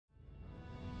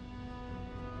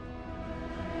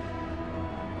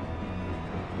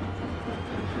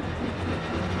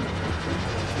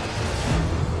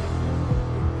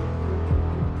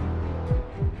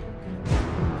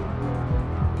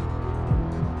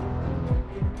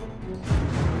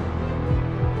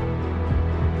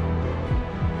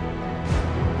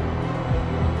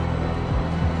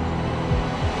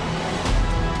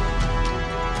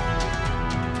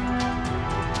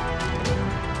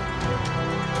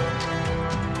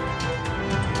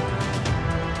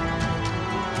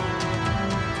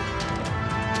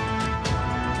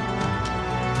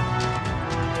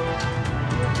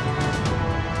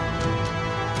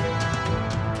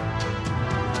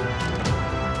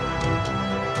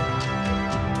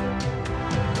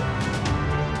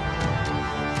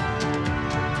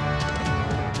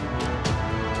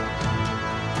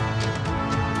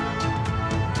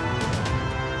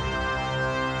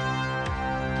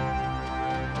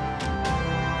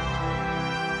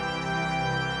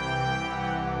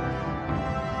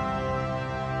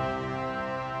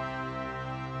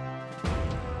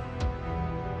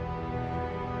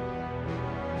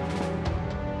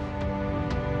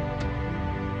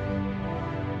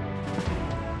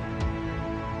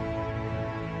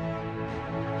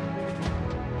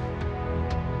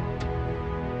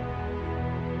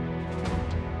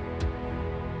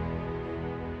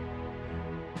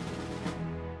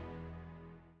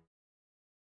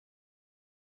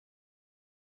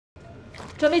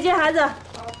准备接孩子。2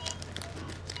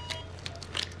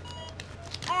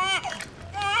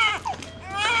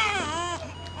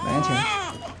元钱。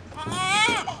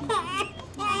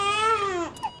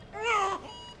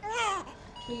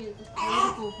He is a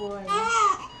beautiful boy.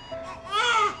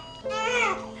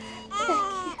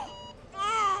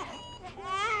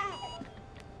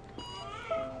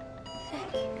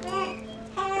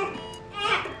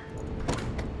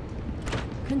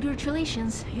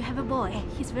 Congratulations, you have a boy.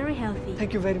 He's very healthy.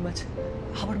 Thank you very much.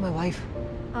 How about my wife?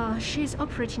 She's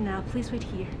operating now. Please wait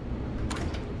here.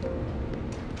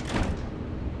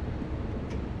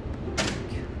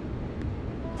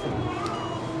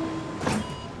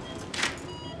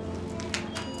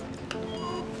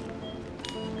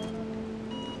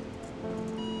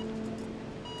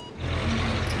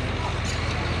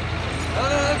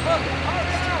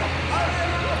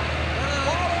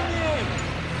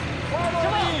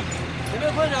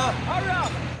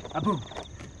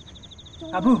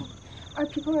 Abu! Our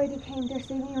people already came. They're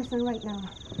saving your son right now.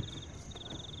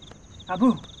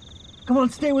 Abu! Come on,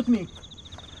 stay with me.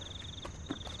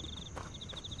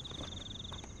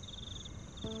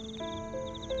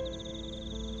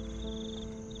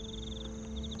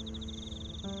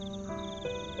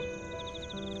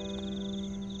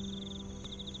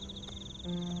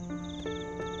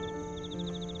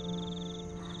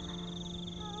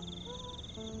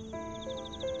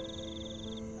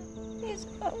 Is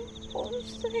Abu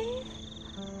safe?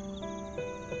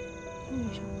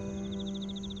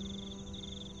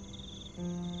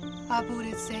 Abu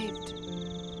is saved.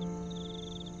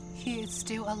 He is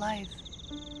still alive.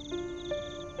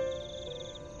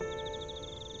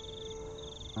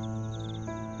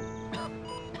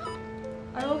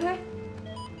 Are you okay?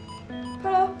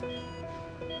 Hello.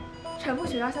 产妇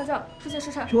血压下降，出现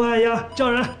失产。去万按压，叫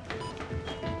人。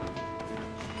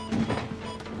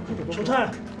出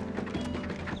菜。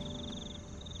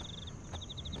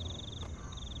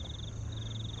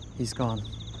 He's gone.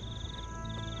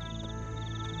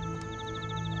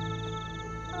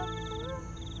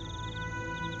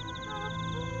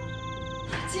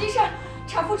 齐医生，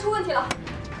产妇出问题了。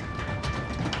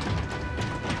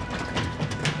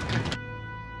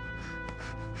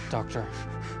Doctor.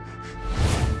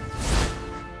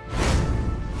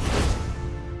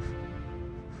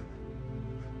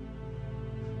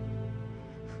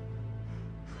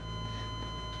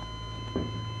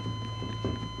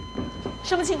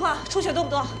 什么情况？出血多不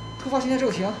多？突发心脏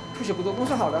骤停，出血不多，公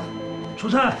算好的。出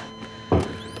菜，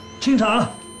清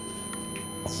场。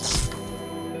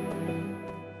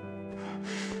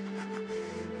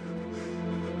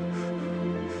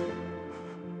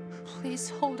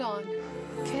 Please hold on,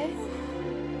 okay?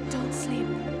 Don't sleep.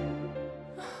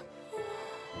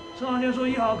 肾上腺素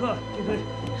1毫克，进推。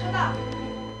收到。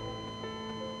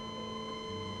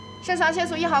肾上腺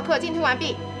素1毫克，进推完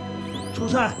毕。出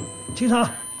菜，清场。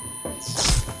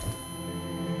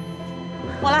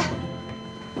我来。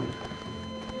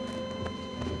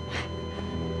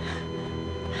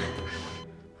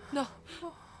No,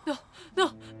 no,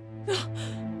 no, no.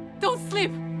 Don't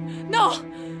sleep. No,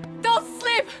 don't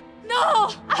sleep. No,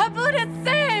 Abu is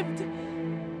saved.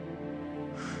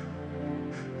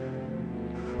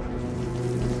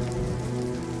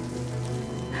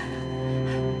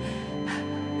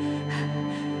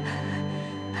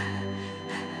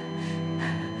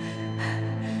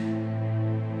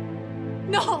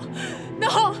 No,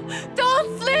 no,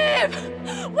 don't sleep.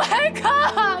 Wake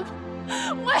up.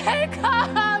 Wake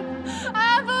up.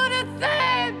 Abu is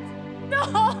saved. No.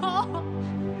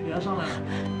 血压上来了。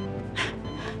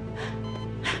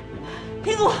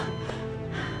 屁股，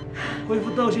恢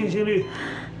复窦性心率。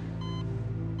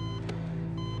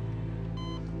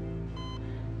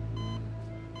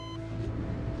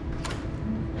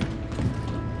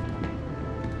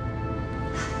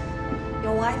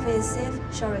Your wife is safe.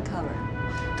 She'll recover.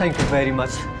 Thank you very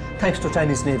much. Thanks to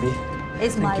Chinese Navy.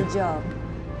 It's Thank my you. job.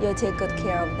 You take good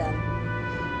care of them.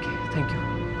 Okay, thank you.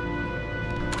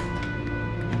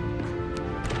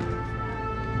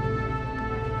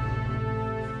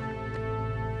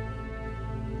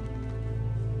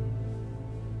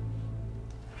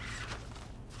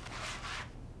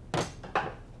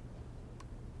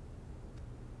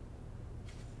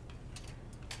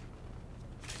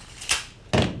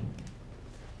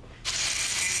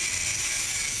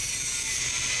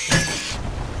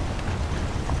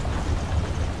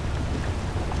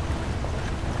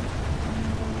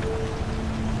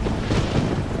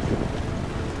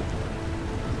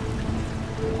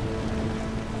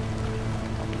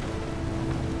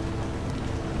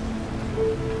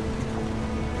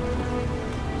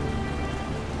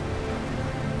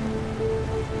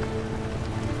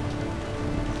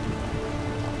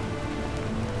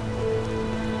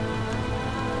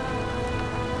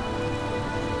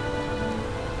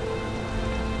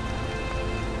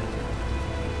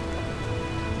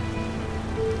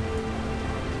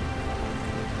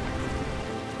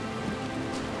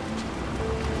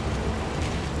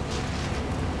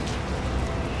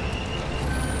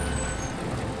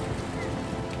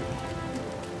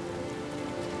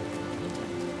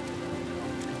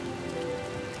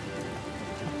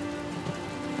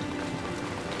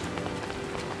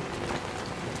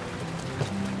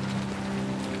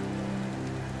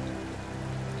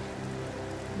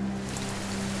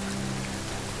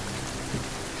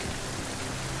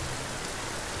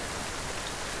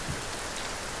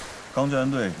 刚救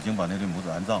援队已经把那对母子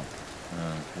安葬了。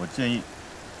我建议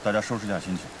大家收拾一下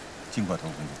心情，尽快投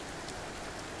入工作。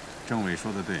政委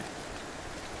说的对，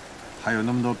还有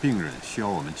那么多病人需要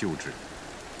我们救治。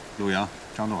陆阳、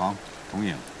张渡航、童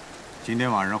颖，今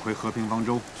天晚上回和平方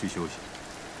舟去休息。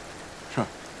是。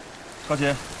高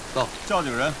琴，走，叫几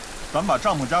个人，咱们把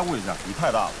帐篷加固一下，雨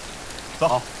太大了。走。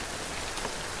好。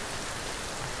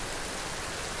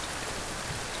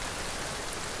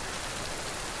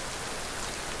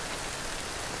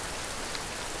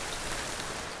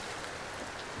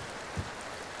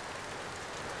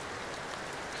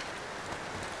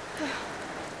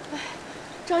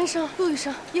 张医生、陆医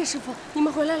生、叶师傅，你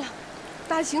们回来了，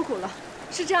大家辛苦了。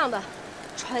是这样的，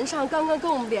船上刚刚跟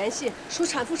我们联系，说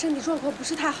产妇身体状况不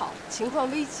是太好，情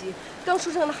况危急，刚出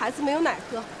生的孩子没有奶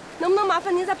喝，能不能麻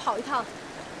烦您再跑一趟？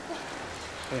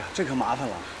哎呀，这可麻烦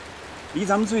了，离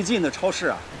咱们最近的超市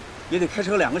啊，也得开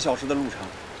车2个小时的路程，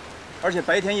而且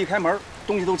白天一开门，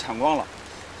东西都抢光了。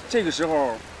这个时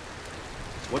候，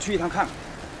我去一趟看看。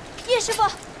叶师傅，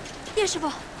叶师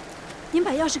傅，您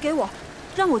把钥匙给我。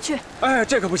 让我去！哎，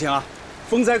这可不行啊！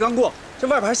风灾刚过，这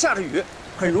外边还下着雨，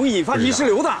很容易引发泥石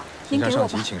流的。您给我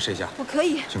吧，请示一下。我可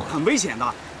以。辛苦了。很危险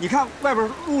的，你看外边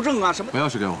路政啊什么。把钥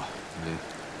匙给我，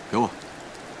给我。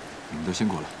你们都辛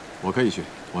苦了，我可以去，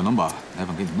我能把奶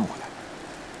粉给你弄回来。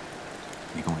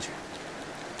你跟我去。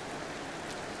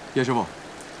叶师傅，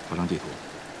画张地图，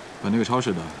把那个超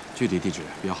市的具体地址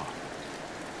标好，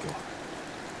给我。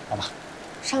好吧。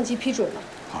上级批准了。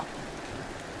好。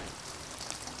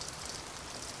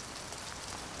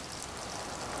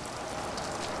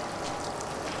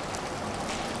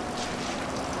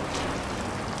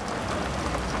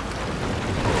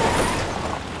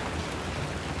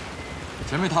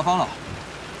 前面塌方了，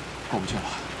过不去了。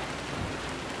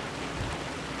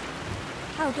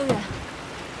还有多远？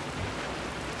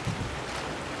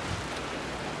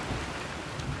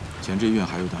前至医院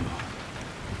还有段路，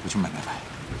我去买奶粉。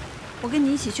我跟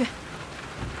你一起去。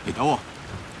你等我。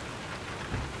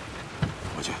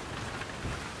我去。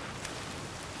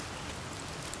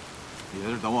你在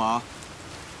这等我啊。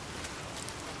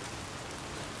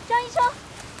张医生，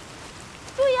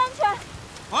注意安全。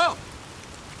好。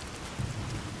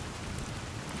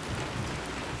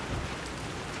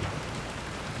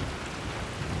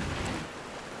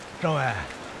 政委，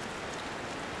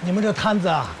你们这摊子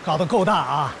啊搞得够大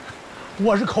啊！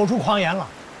我是口出狂言了，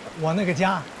我那个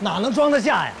家哪能装得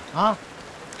下呀？啊！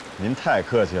您太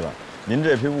客气了，您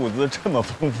这批物资这么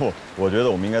丰富，我觉得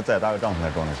我们应该再搭个帐篷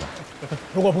才装得下。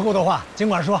如果不够的话，尽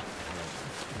管说。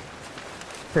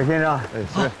沈先生，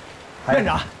是院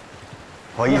长，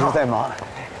我一直在忙，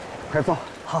快坐。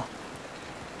好。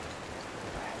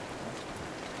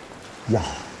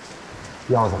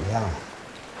药怎么样了？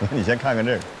你先看看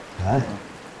这个。 啊，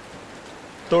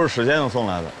都是史先生送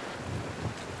来的。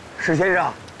史先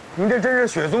生，您这真是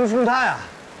雪中送炭啊！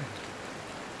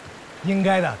应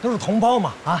该的，都是同胞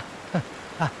嘛啊！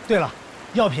啊，对了，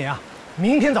药品啊，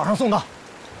明天早上送到。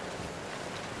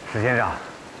史先生，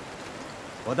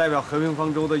我代表和平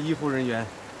方舟的医护人员，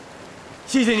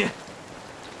谢谢你。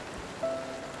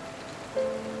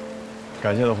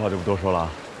感谢的话就不多说了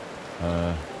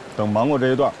啊。等忙过这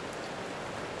一段。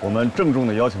 我们郑重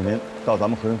地邀请您到咱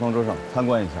们和平方舟上参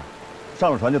观一下，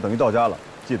上了船就等于到家了，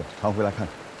记得常回来看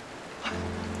看。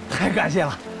太感谢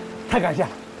了，太感谢了，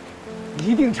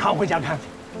一定常回家看看。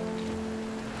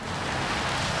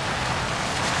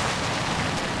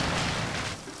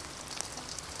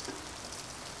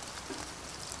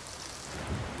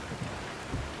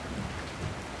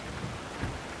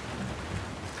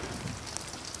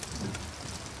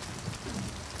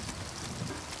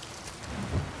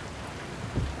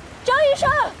医生，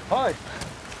嗨，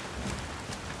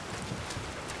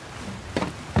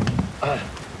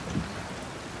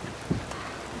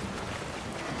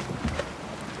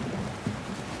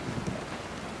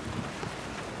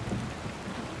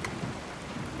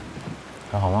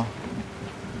还好吗？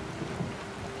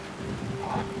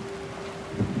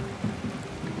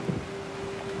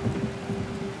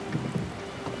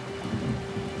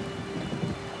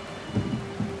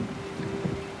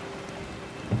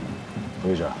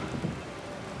医生，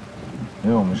因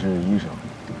为我们是医生，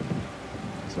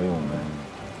所以我们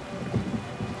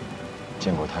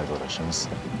见过太多的生死，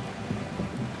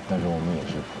但是我们也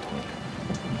是普通人，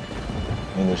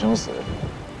面对生死，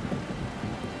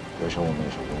有时候我们也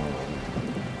是无能为力。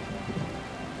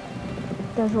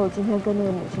但是我今天跟那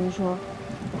个母亲说，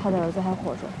她的儿子还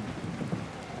活着，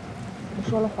我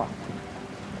说了谎。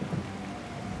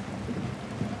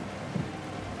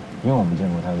因为我们见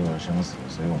过太多的生死，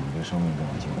所以我们对生命更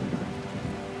有敬畏感。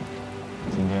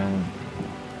今天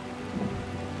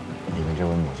你跟这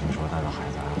位母亲说说他的孩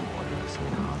子还活着，所以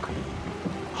他可以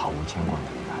毫无牵挂的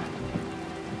离开。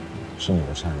是你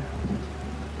的善良，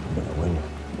你的温柔，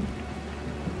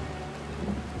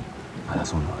把他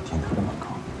送到了天堂的门口。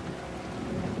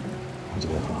我觉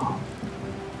得很好，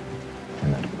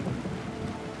真的。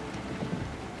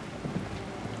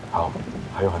好，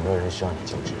还有很多人需要你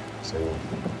救治，所以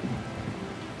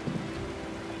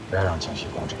不要让情绪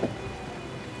控制你。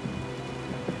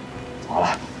好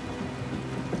了。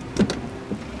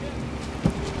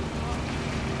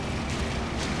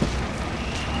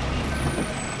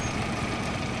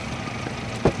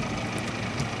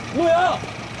 陆阳，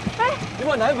哎，你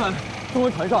把奶粉送回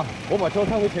船上，我把车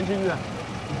开回前期医院。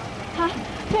好，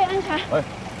注意安全。哎。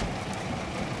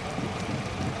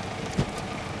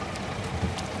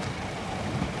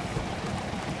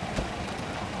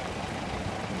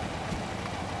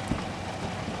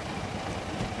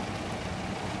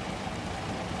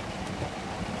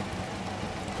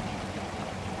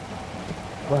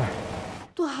喂，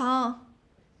杜航，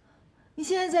你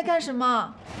现在在干什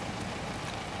么？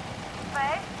 喂，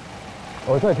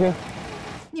我在听。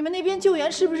你们那边救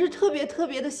援是不是特别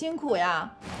的辛苦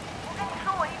呀？我跟你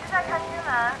说，我一直在看新闻，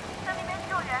在那边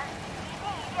救援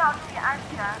一定要注意安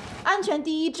全。安全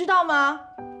第一，知道吗？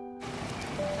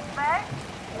喂，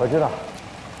我知道。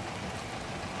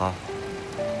好，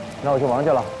那我去忙去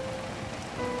了。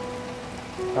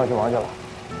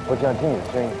我只想听你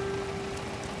的声音。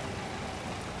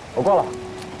我挂了。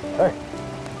哎。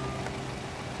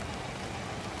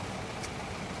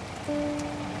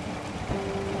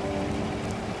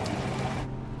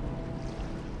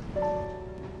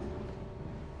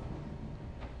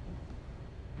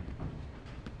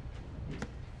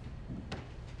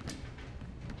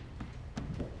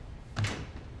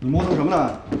 你磨蹭什么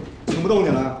呢？请不动你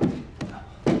了。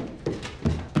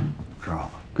是啊，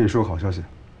跟你说个好消息，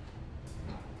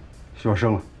媳妇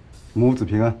生了，母子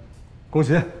平安，恭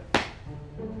喜！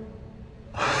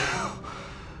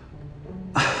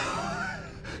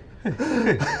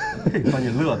把你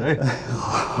乐的哎！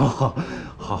好，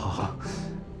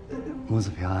母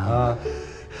子平安啊！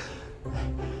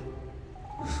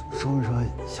说没说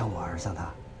像我还是像他？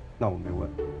那我没问。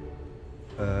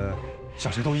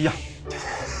像谁都一样。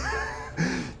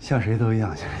像谁都一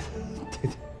样，像谁对。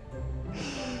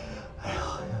哎呀，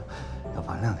要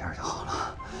晚2天就好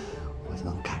了，我就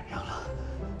能赶上了。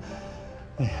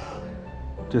哎呀，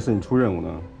这次你出任务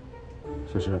呢，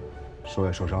确实手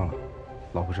也受伤了，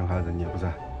老婆生孩子你也不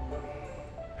在，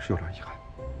是有点遗憾。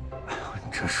哎呦，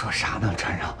你这说啥呢，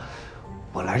船长？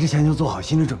我来之前就做好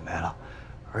心理准备了，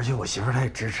而且我媳妇儿她也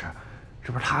支持，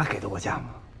这不是她给的我假吗？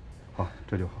好，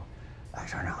这就好。哎，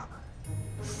船长，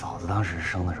嫂子当时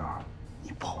生的时候，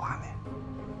你抱娃没？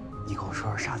你给我说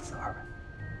说啥滋味呗？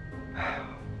哎呀，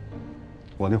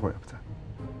我那会儿也不在，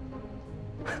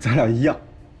咱俩一样。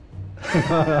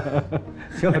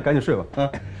行了，赶紧睡吧啊！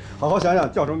好好想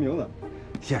想叫什么名字。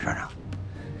谢谢船长。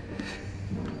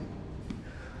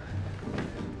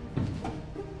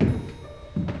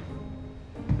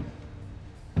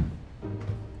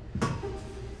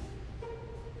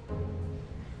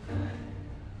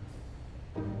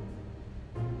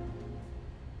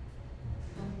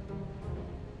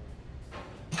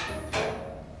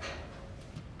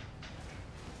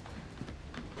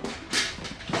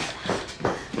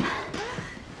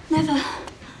奶粉，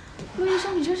陆医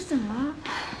生，你这是怎么了？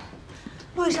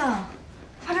陆医生，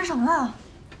发生什么了？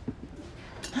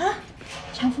啊？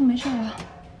产妇没事吧？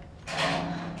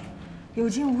有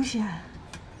惊无险。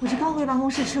我这刚回办公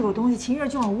室吃口东西，秦月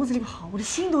就往屋子里跑，我这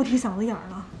心都提嗓子眼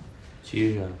了。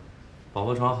徐医生，宝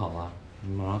宝床好了，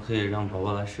你马上可以让宝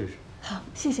宝来试试。好，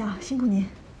谢谢啊，辛苦您。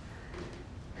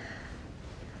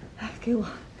哎，给我，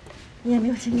你也没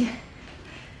有经验。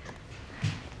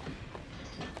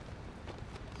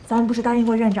 咱们不是答应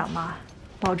过院长吗？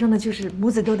保证的就是母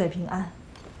子都得平安，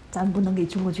咱们不能给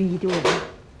中国军医丢人。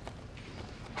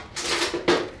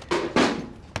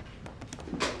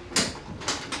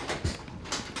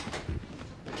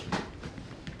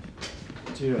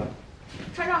继续。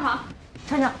船长好。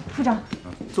船长、副长。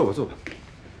坐吧。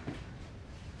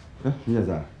哎，你也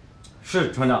在？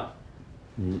是船长。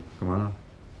你干嘛呢？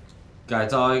改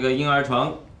造一个婴儿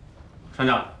床，船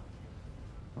长。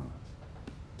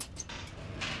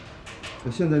 那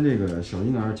现在这个小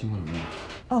婴儿情况怎么样？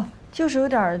哦，就是有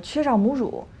点缺少母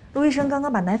乳。陆医生刚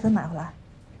刚把奶粉买回来。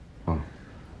啊，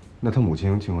那他母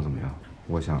亲情况怎么样？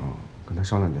我想跟他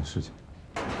商量点事情。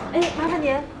哎，麻烦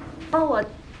您帮我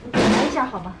拿一下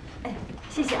好吗？哎，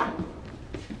谢谢啊。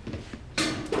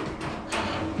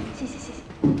谢谢。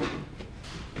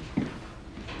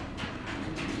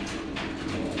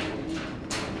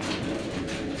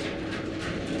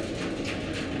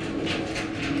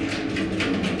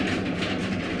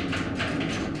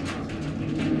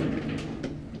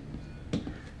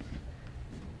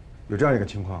这样一个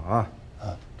情况啊。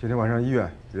今天晚上医院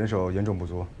人手严重不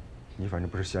足，你反正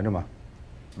不是闲着吗？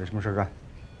没什么事干，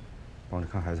帮着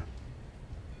看孩子。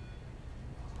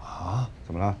啊？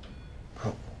怎么了？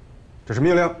这是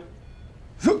命令。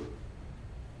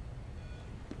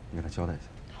你跟他交代一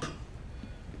下。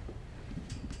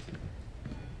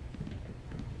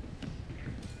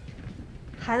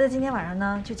 孩子今天晚上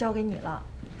呢就交给你了，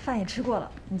饭也吃过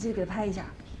了，你记得给他拍一下，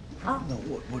啊。那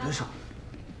我这手。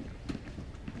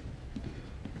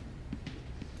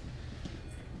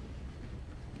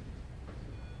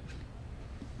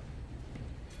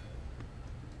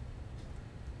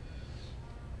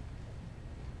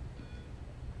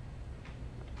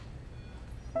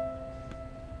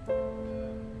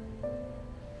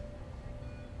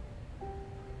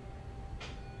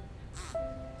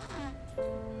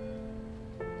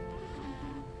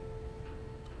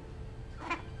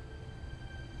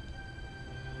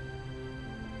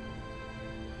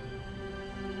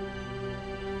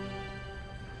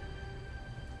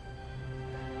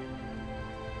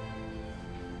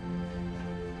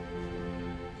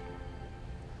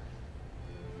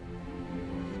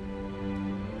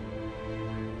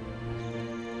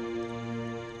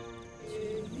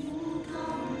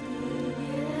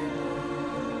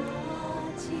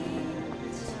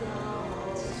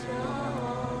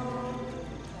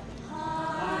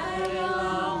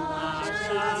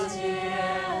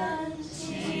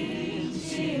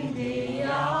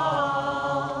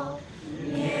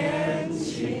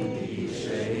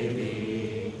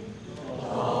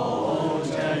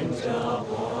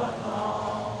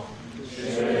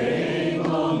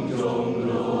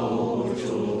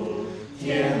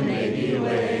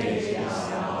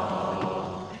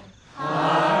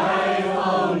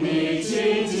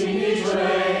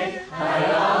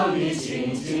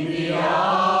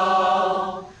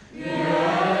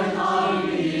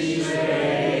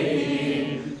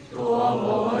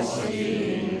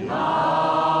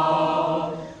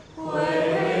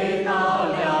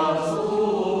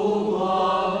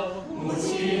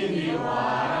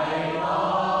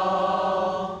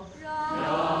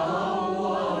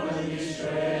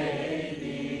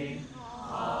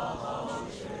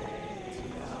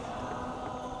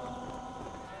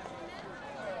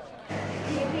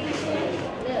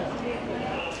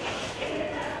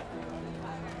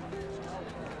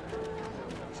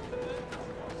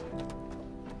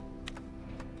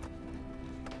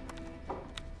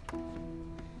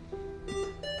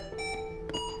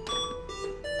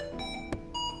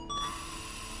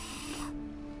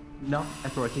No,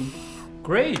 that's working.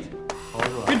 Great.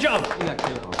 Good job.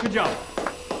 Good job.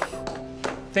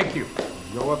 Thank you.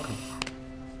 You're welcome.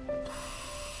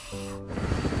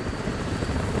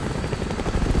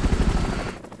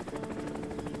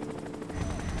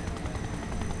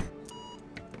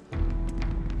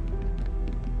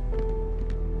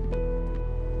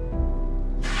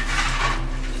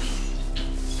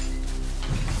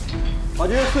 把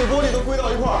这些碎玻璃都归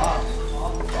到一块儿啊！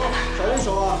好，小心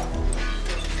手啊！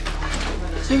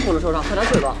 辛苦了，首长，快点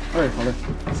水吧。哎，好嘞，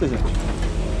谢谢。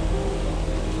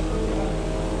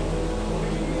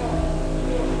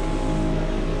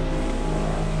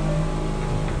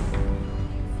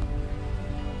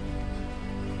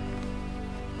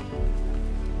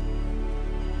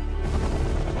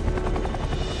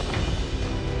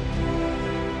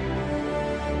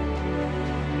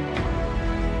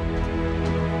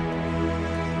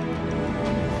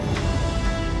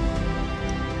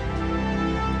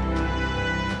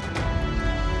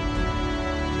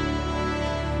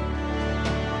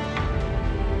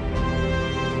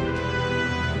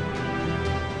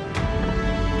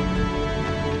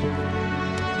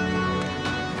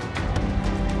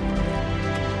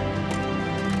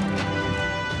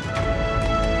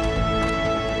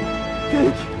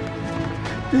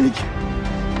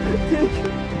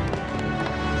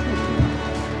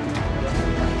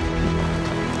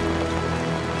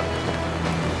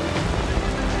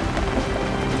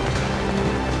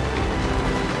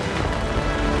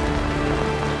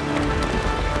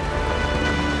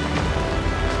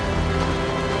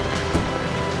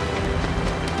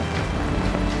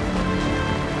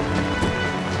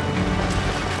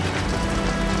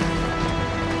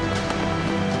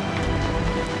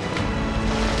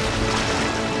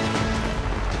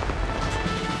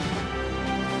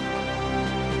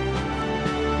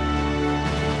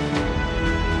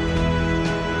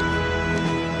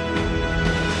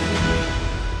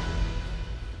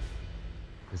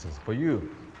For you.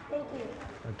 Thank you.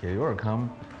 Okay, you're welcome.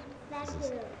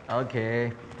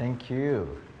 Okay, thank you.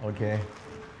 Okay.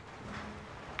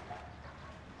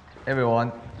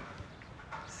 Everyone,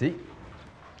 see?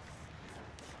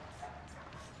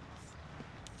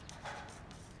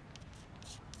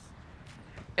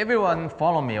 Everyone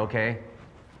follow me, okay?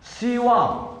 希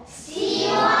望。希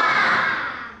望。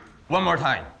One more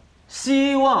time.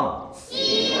 希望。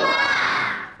希望。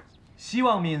希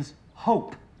望 means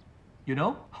hope. You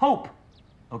know? Hope.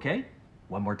 Okay?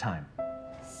 One more time.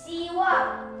 希望。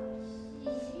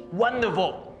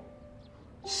Wonderful.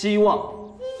 希望。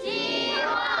希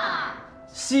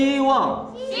望。希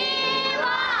望。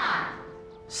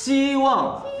希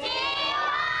望。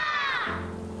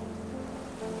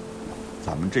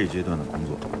咱们这阶段的工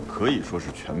作可以说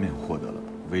是全面获得了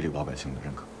威利老百姓的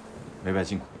认可，没白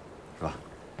辛苦，是吧？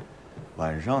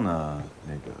晚上呢，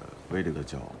那个威利的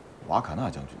叫瓦卡纳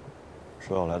将军，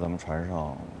说要来咱们船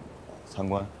上参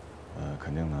观，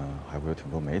肯定呢还会有挺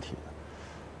多媒体的。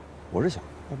我是想，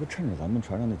要不趁着咱们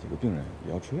船上那几个病人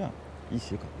也要出院了，一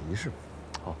起搞个仪式吧。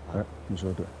好，哎，你说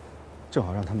的对，正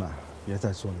好让他们别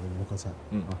再做那个融合菜，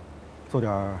做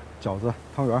点饺子、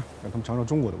汤圆，让他们尝尝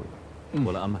中国的味道。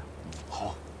我来安排。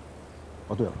好。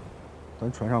哦，对了，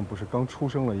咱船上不是刚出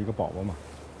生了一个宝宝吗？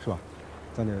是吧？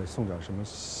咱得送点什么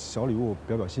小礼物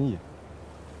表表心意。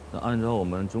那按照我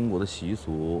们中国的习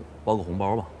俗，包个红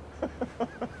包吧。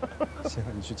行，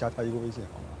你去加他一个微信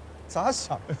好吗？咋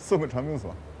想的？送个长命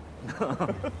锁。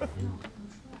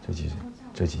这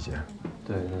几节，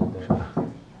对，是吧？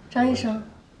张医生，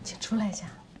请出来一下。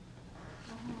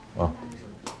啊，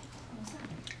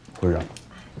会长，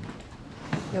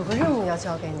有个任务要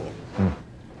交给你。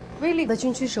威利的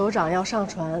军区首长要上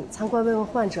船参观慰问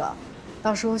患者，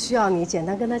到时候需要你简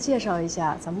单跟他介绍一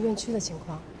下咱们院区的情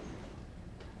况。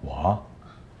我，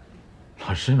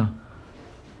老师呢？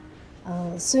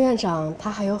孙院长他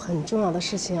还有很重要的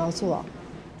事情要做，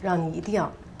让你一定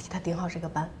要替他顶好这个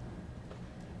班。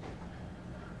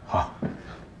好。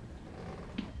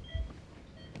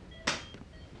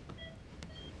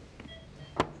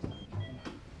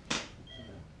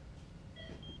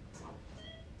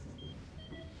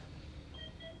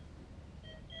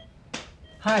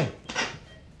Hi.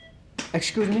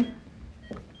 Excuse me.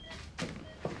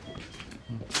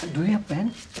 Do you have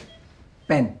pen?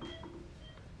 Pen.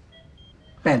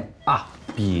 Pen. 啊，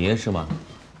笔是吗？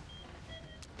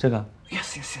这个。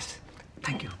Yes.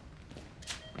 Thank you.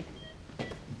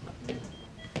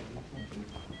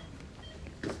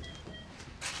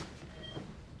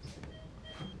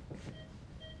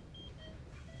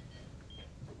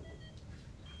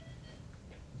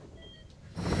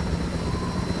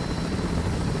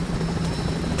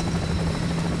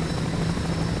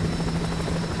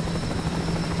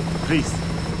 Please.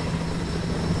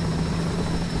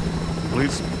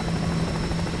 Please.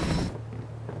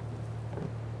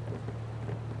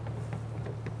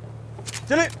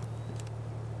 敬礼。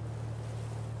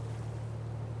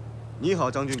你好，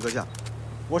将军阁下，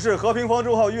我是和平方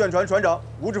舟号医院船船长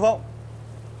吴志芳。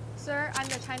Sir, I'm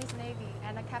the Chinese Navy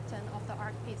and the captain of the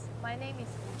Ark Peace. My name is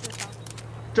Wu Zhifang.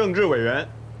 政治委员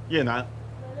叶楠。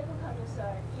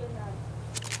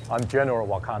I'm General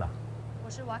Wakana. 我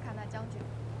是瓦卡纳将军。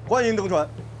欢迎登船。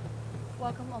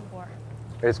Welcome on board.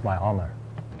 It's my honor.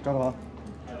 张渡航，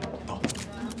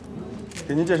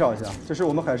给您介绍一下，这是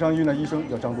我们海上医院的医生，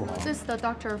叫张渡航。This is the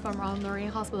doctor from our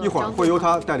marine hospital. 一会儿会由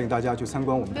他带领大家去参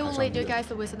观我们 We 的 will 海上医 lead you 院。 guys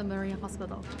to visit the marine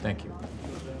hospital. Thank you.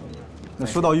 那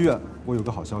说到医院，我有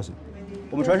个好消息，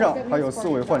我们船上还有4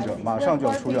位患者马上就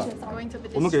要出院。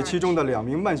我们给其中的2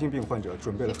名慢性病患者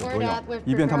准备了很 Before 多药 that, we've，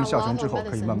 以便他们 prepared 下 a 船 lot 之 of 后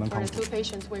可以慢慢 medicine 康 for 复 the 2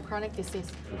 patients with chronic disease,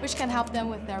 which can help them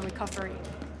with their recovery.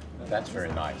 That's very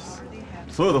nice.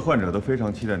 所有的患者都非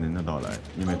常期待您的到来，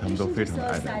因为他们都非常的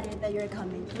爱戴。 that you're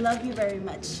coming. Love you very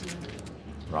much.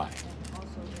 Right.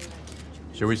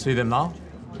 Shall we see them now?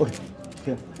 OK，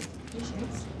 天。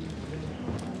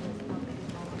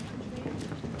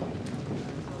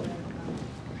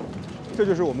这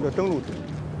就是我们的登陆艇。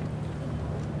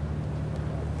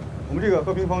我们这个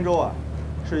和平方舟啊，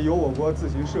是由我国自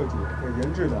行设计和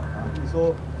研制的一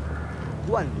艘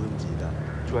万吨级的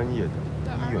专业的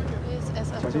医院。 This is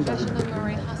a professional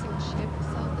marine hospital ship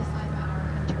self-designed by our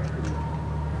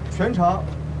country. 全长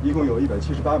一共有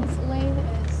178米。 Its length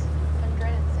is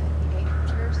 178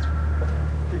 meters.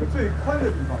 这个最宽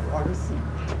的地方有24米。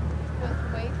 With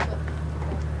weight of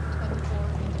 24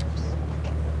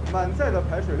 meters. 满载的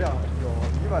排水量有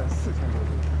14000多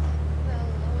吨。 The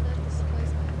loaded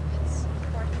displacement is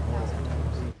 40,000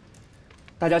 tons.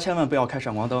 大家千万不要开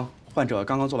闪光灯，患者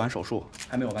刚刚做完手术，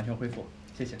还没有完全恢复。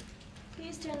谢谢。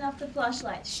 Please turn off the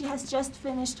flashlight. She has just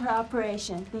finished her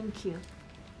operation. Thank you.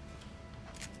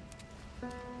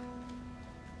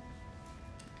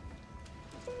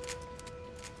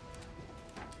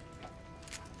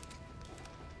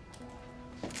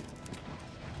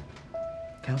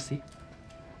 Can you see?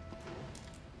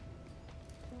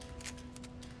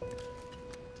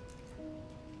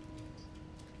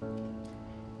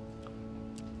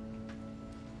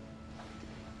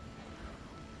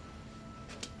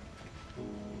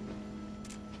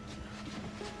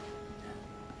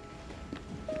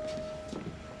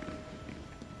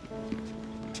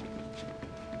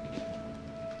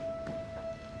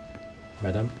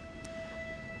 Madam.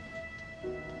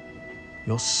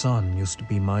 Your son used to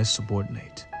be my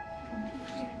subordinate.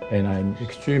 And I'm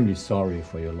extremely sorry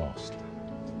for your loss.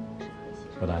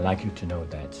 But I'd like you to know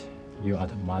that you are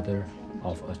the mother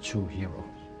of a true hero.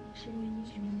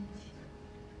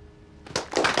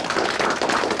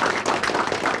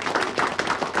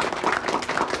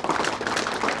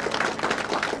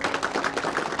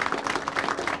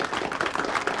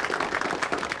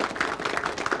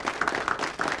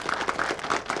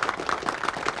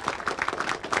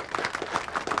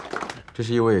 这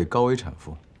是一位高危产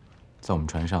妇，在我们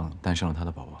船上诞生了她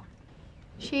的宝宝。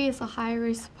She is a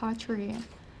high-risk parturier.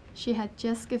 She had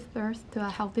just given birth to a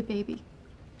healthy baby.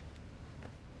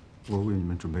 我为你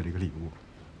们准备了一个礼物。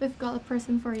We've got a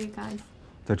present for you guys.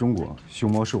 在中国，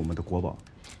熊猫是我们的国宝。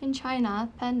In China,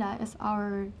 panda is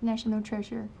our national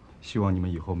treasure. 希望你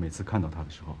们以后每次看到它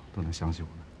的时候，都能想起我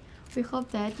们。We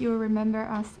hope that you will remember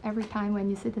us every time when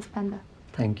you see this panda.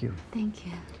 Thank you. Thank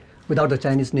you. Without the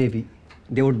Chinese Navy,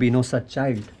 there would be no such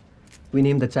child. We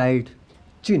named the child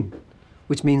Jun,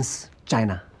 which means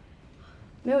China.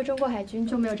 没有中国海军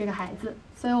就没有这个孩子，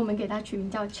所以我们给他取名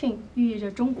叫 Chen， 寓意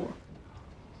着中国。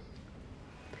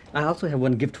I also have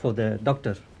one gift for the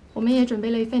doctor. 我们也准备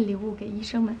了一份礼物给医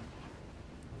生们。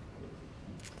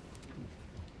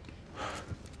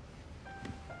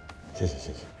谢谢，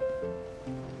谢谢。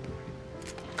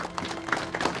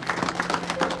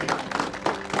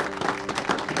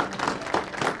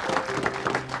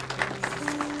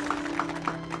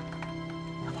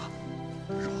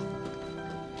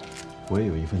我也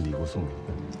有一份礼物送给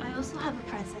你。 I also have a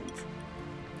present.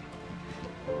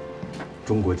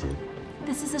 中国结。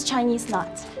 This is a Chinese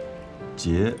knot.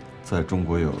 结在中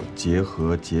国有结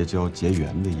合、结交、结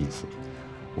缘的意思。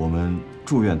我们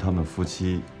祝愿他们夫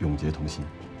妻永结同心。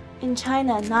 In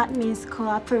China, knot means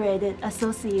cooperated,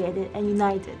 associated, and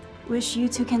united. Wish you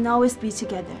two can always be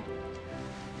together.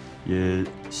 也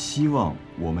希望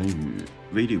我们与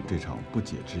威利这场不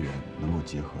解之缘能够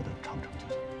结合的长长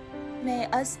久久。 May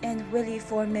us and Willie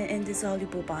form an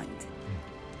indissoluble bond.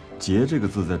 结这个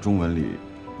字在中文里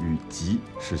与吉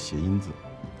是谐音字。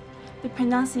 The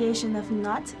pronunciation of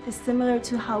knot is similar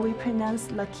to how we pronounce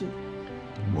lucky.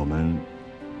 我们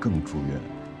更祝愿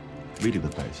威利的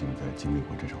百姓在经历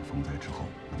过这场风灾之后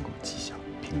能够吉祥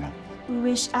平安。 We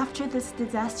wish after this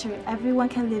disaster, everyone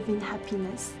can live in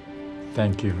happiness.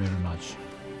 Thank you very much.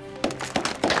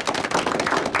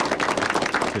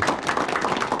 谢谢。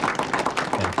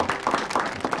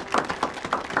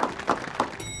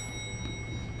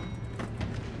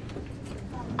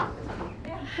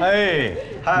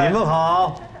 哎，你们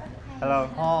好 ，Hello。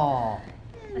哦，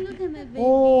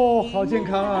哦，好健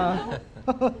康啊！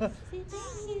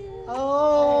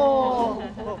哦，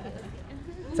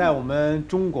在我们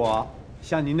中国，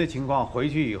像您的情况，回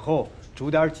去以后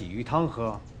煮点鲫鱼汤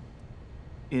喝。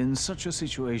 In such a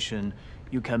situation,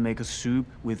 you can make a soup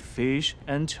with fish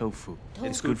and tofu.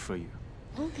 It's good for you.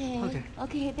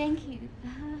 Okay, thank you.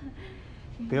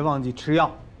 别忘记吃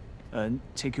药。 And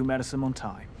take your medicine on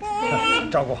time.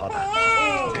 照顾好他。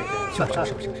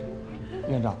是。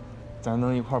院长，咱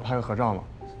能一块拍个合照吗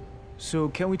So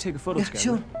can we take a photo together?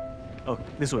 Sure. Oh,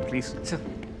 this way, please. Sure.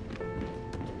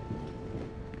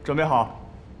 准备好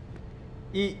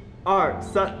，1、2、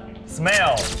3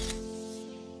 ，Smile。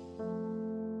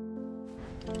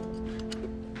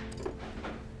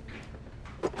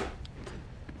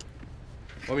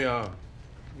王敏，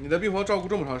你在病房照顾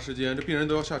这么长时间，这病人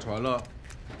都要下船了。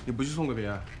 你不去送个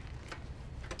别？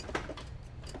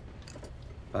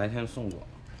白天送过。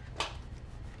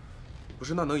不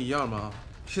是，那能一样吗？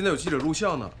现在有记者录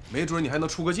像呢，没准你还能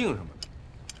出个镜什么的。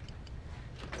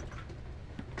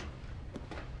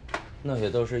那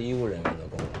些都是医务人员的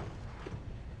功劳，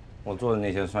我做的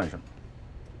那些算什么？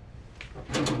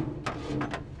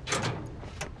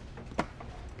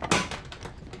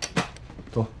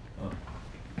坐。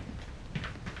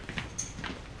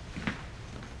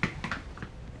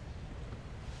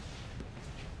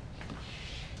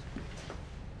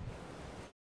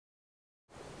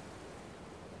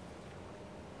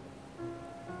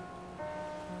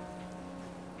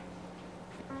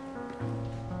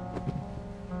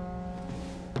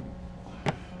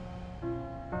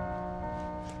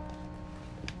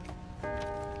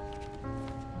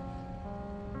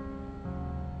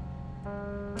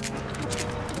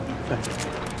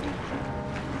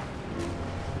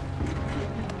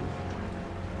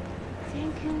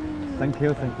 Thank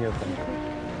you. Thank you. Okay.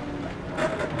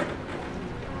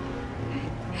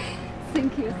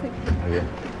 Thank you.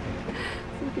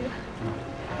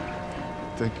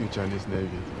 Thank you, Chinese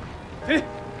Navy. 嘿。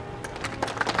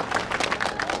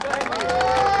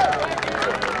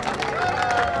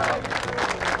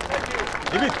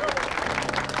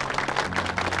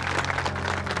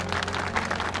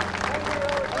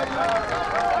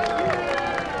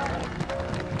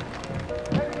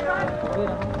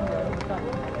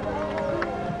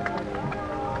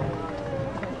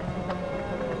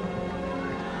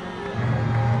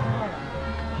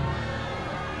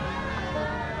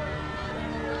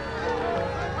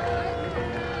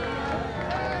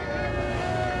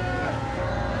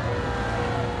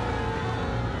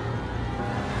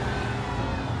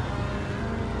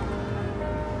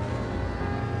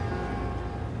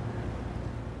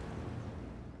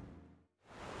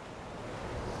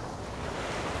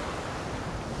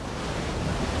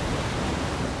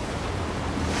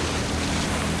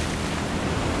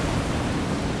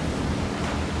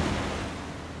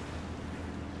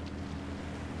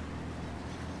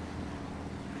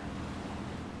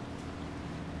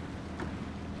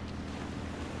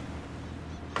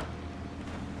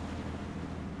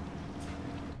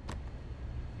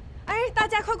大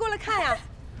家快过来看呀！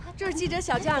这是记者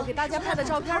小将给大家拍的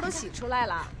照片，都洗出来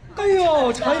了。哎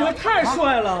呦，常宇太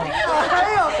帅了！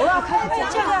哎呦，我要看这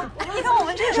个，你看我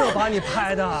们这个，这把你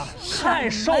拍的太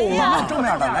瘦了。正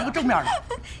面的，来个正面的。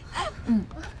嗯，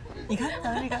你看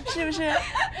咱们这个是不是？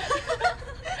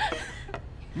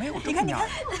没有正面。你看，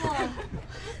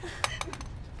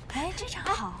哎，这张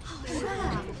好，好帅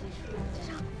啊！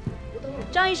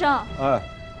张医生，哎，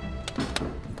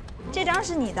这张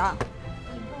是你的。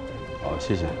好，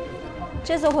谢谢。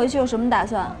这次回去有什么打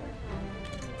算？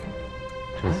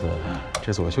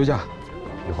这次我休假，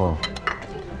以后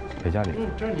陪家里。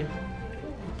这是你。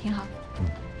挺好。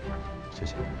谢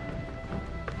谢。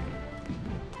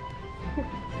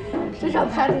这张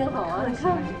拍的挺好啊，你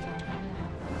看。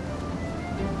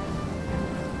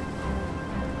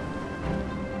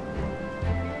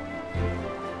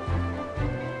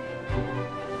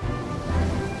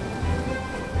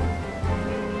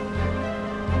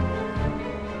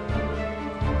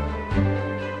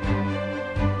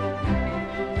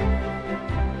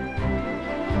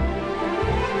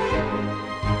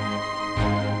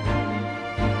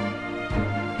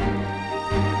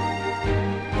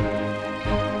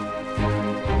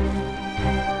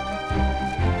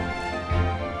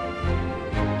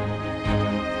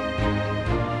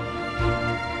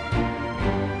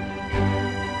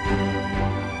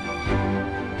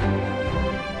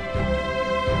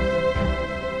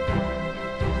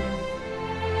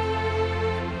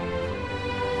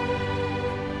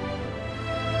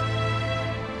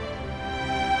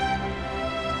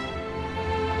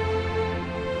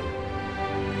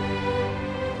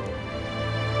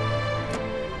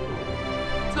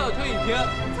侧推已停。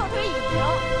侧推已停。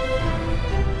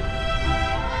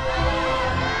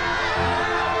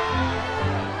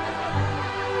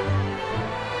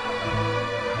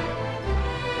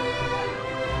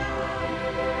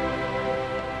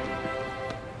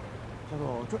向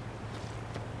左转。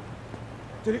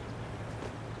这里。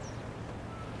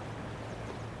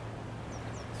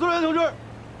司令员同志，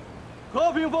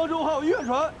和平方舟号医院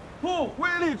船不挥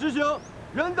力执行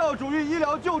人道主义医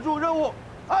疗救助任务。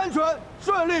 安全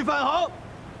顺利返航，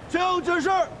请指示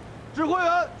指挥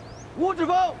员吴志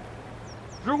峰、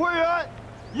指挥员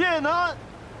叶楠。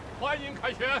欢迎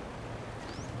凯旋。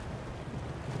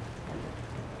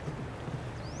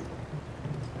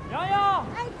洋洋，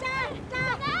哎，站！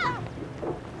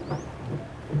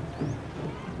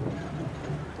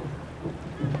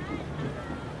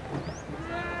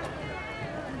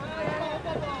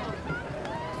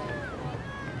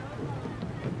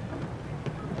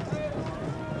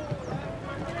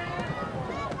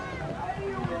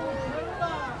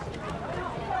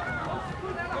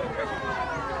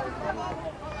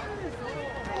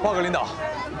报告领导，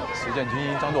随舰军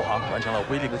医张渡航完成了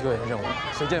威力的救援任务，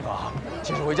随舰返航，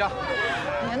请示回家。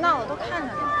别闹了，都看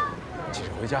着呢。请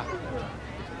示回家。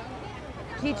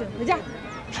批准回家。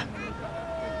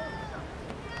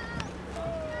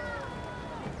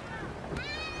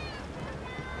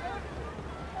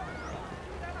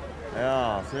哎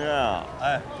呀，孙悦啊，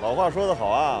哎，老话说得好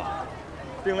啊，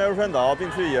病来如山倒，病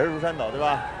去也是如山倒，对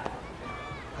吧？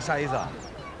啥意思啊？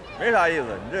没啥意思，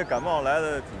你这感冒来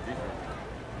的挺及时。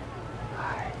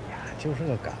 就是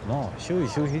个感冒，休息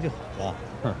休息就好了。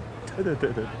哼，对。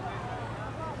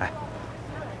哎，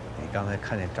你刚才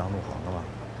看见张渡航了吗？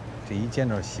这一见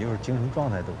着媳妇，精神状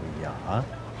态都不一样啊。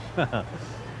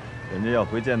人家要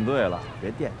回舰队了，别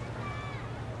惦记。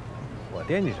我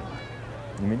惦记什么？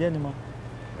你没惦记吗？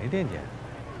没惦记。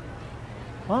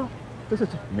啊，对，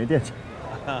没惦记。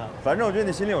反正我觉得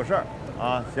你心里有事儿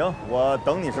啊。行，我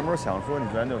等你什么时候想说，你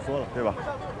自然就说了，对吧？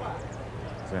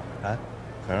行，哎。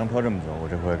 海上漂这么久，我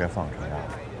这回该放个长假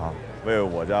了啊！为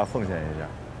我家奉献一下，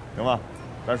行吧？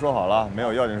咱说好了，没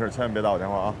有要紧事千万别打我电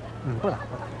话啊！不打。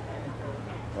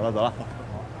走了。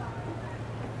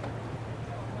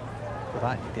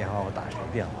打你电话，我打谁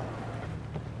电话？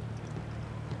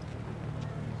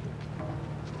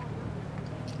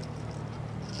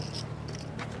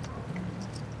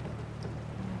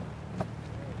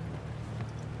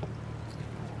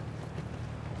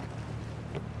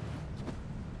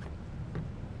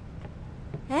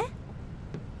哎，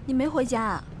你没回家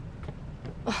啊？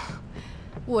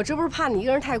我这不是怕你一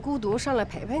个人太孤独，上来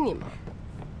陪陪你吗？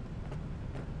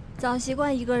早习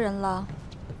惯一个人了。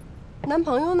男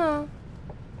朋友呢？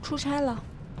出差了，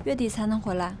月底才能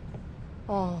回来。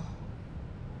哦。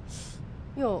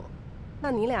哟，那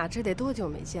你俩这得多久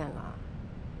没见了？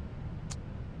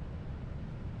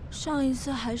上一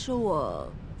次还是我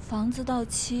房子到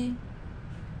期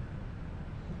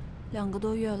，2个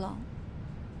多月了。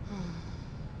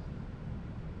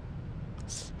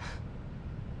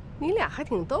你俩还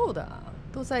挺逗的，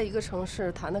都在一个城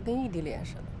市，谈得跟异地恋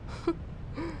似的。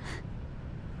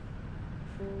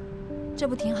这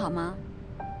不挺好吗？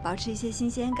保持一些新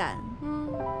鲜感。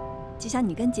就像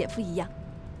你跟姐夫一样，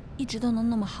一直都能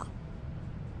那么好。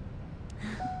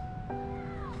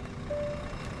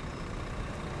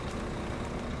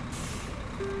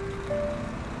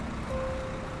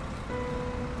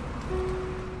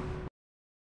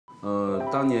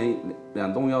当年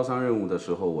两栋113任务的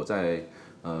时候，我在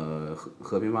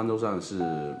和平方舟上是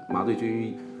麻醉军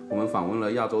医，我们访问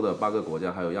了亚洲的8个国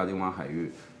家，还有亚丁湾海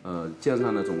域。舰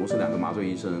上呢总共是2个麻醉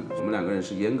医生，我们2个人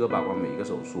是严格把关每一个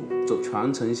手术。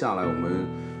全程下来，我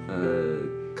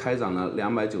们开展了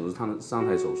293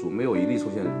台手术，没有一例出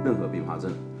现任何并发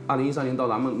症。2013年到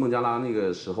达孟加拉那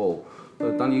个时候，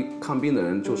当地看病的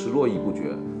人就是络绎不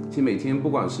绝。其实每天不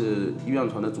管是医院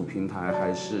团的主平台，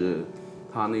还是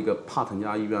他那个帕腾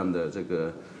加医院的这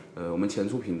个我们前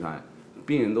出平台，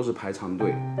病人都是排长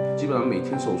队，基本上每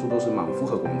天手术都是满负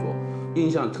荷工作。印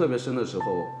象特别深的时候，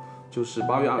就是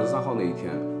8月23号那一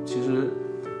天。其实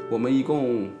我们一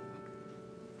共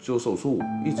就手术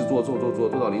一直做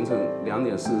到凌晨2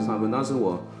点43分。当时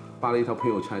我发了一条朋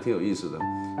友圈，还挺有意思的。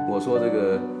我说这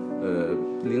个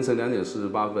凌晨2点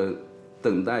48分，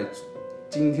等待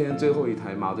今天最后一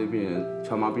台麻醉病人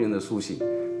全麻病人的苏醒。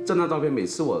这张照片每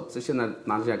次我现在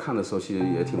拿起来看的时候，其实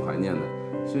也挺怀念的。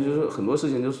所以就是很多事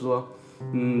情，就是说，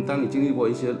当你经历过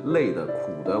一些累的、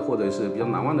苦的，或者是比较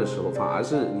难忘的时候，反而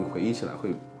是你回忆起来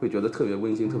会觉得特别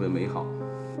温馨、特别美好。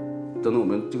等我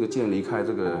们这个舰离开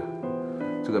这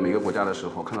个每个国家的时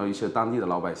候，看到一些当地的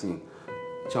老百姓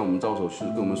向我们招手去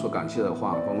跟我们说感谢的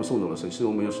话，包括送走的时候，其实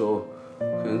我们有时候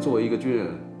可能作为一个军人，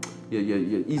也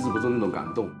抑制不住那种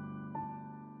感动。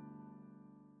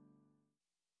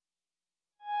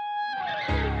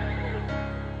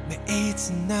每一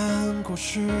次难过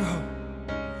时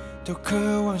候，都渴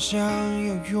望想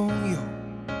要拥有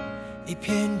一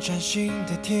片崭新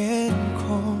的天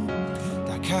空，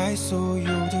打开所有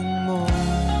的梦。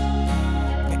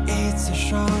每一次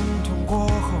伤痛过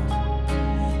后，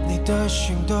你的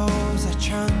心都在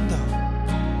颤抖，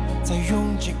在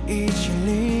用尽一切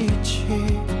力气，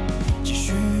继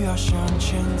续要向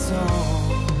前走。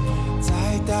再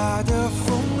大的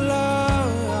风浪，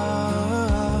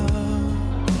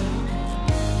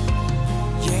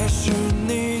也是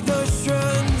你的选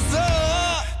择。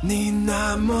你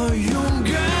那么勇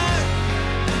敢，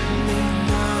你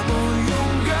那么勇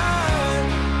敢，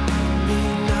你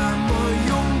那么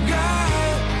勇敢，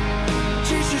即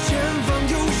使前方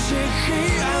有些黑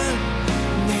暗，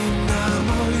你那么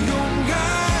勇敢，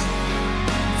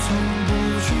从不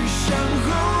去向后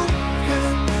看，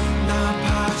哪怕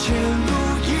前路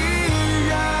依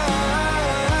然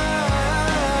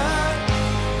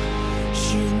是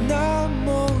那么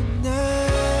难。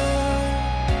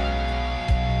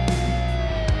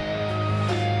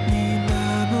你那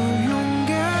么勇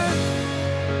敢，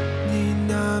你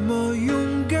那么勇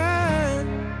敢，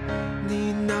你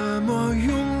那么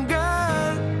勇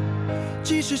敢，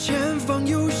即使前方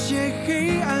有些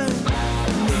黑暗，